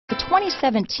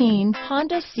2017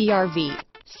 Honda CR-V.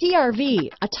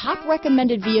 CR-V, a top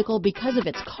recommended vehicle because of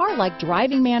its car-like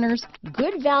driving manners,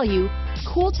 good value,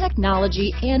 cool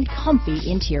technology, and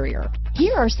comfy interior.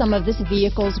 Here are some of this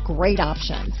vehicle's great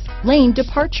options: lane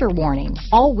departure warning,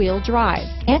 all-wheel drive,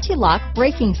 anti-lock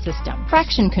braking system,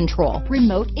 traction control,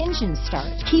 remote engine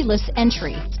start, keyless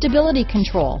entry, stability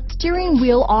control, steering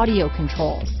wheel audio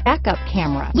controls, backup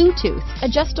camera, Bluetooth,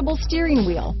 adjustable steering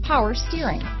wheel, power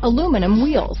steering, aluminum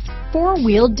wheels,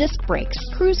 four-wheel disc brakes,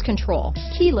 cruise control,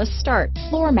 keyless start,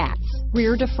 floor mats,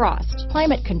 rear defrost,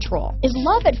 climate control. Is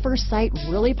love at first sight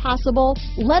really possible?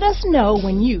 Let us know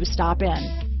when you stop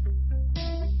in.